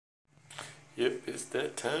Yep, it's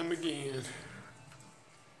that time again.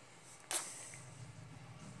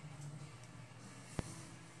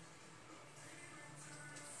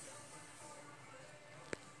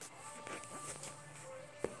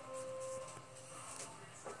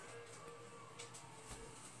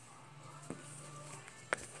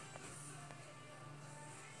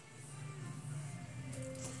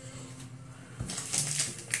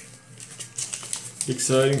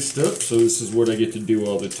 Exciting stuff. So this is what I get to do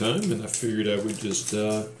all the time, and I figured I would just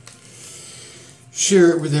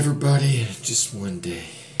share it with everybody just one day,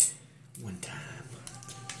 one time.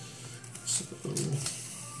 So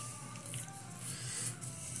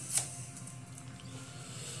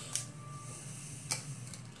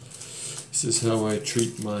this is how I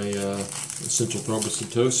treat my essential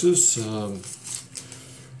thrombocytosis,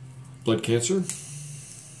 blood cancer.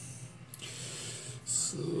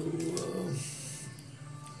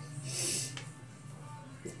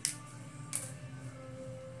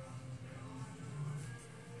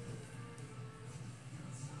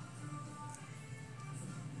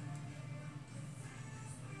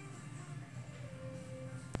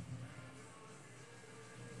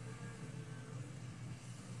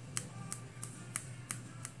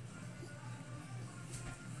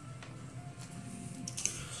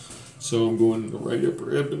 So I'm going to the right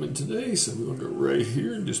upper abdomen today, so we're going to go right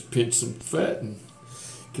here and just pinch some fat and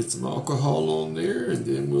get some alcohol on there, and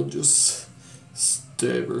then we'll just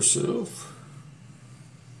stab ourselves.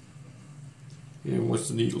 And once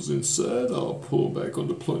the needle's inside, I'll pull back on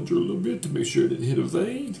the plunger a little bit to make sure it didn't hit a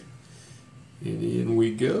vein. And in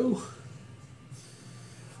we go.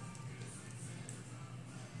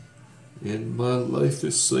 And my life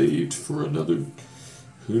is saved for another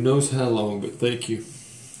who knows how long, but thank you.